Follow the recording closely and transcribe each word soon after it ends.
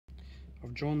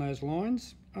I've drawn those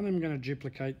lines, and I'm going to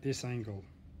duplicate this angle.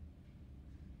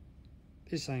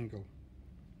 This angle.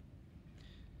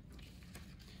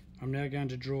 I'm now going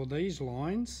to draw these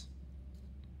lines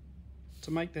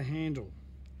to make the handle.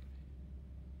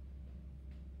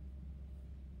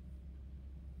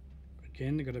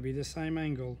 Again, they've got to be the same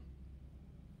angle.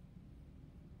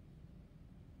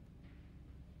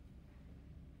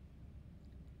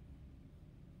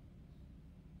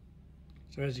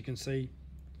 So as you can see,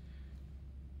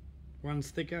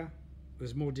 one's thicker,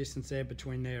 there's more distance there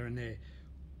between there and there.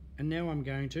 And now I'm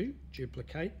going to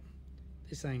duplicate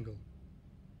this angle.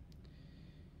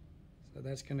 So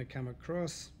that's going to come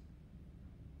across,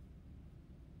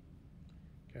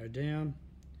 go down,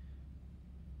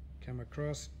 come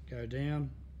across, go down,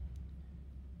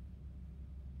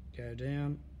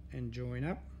 and join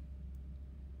up.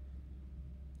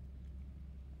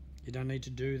 You don't need to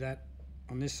do that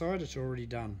on this side, it's already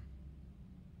done.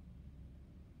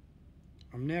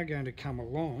 I'm now going to come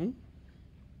along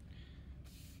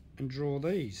and draw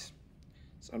these.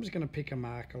 So I'm just going to pick a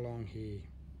mark along here.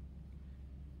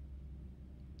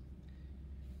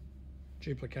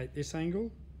 Duplicate this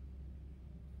angle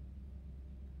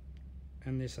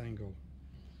and this angle.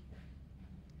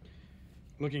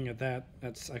 Looking at that,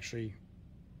 that's actually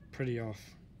pretty off.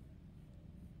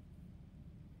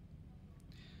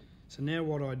 So now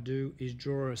what I do is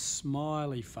draw a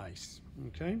smiley face,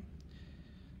 okay?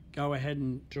 Go ahead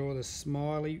and draw the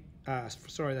smiley,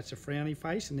 sorry, that's a frowny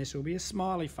face, and this will be a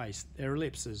smiley face. They're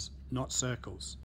ellipses, not circles.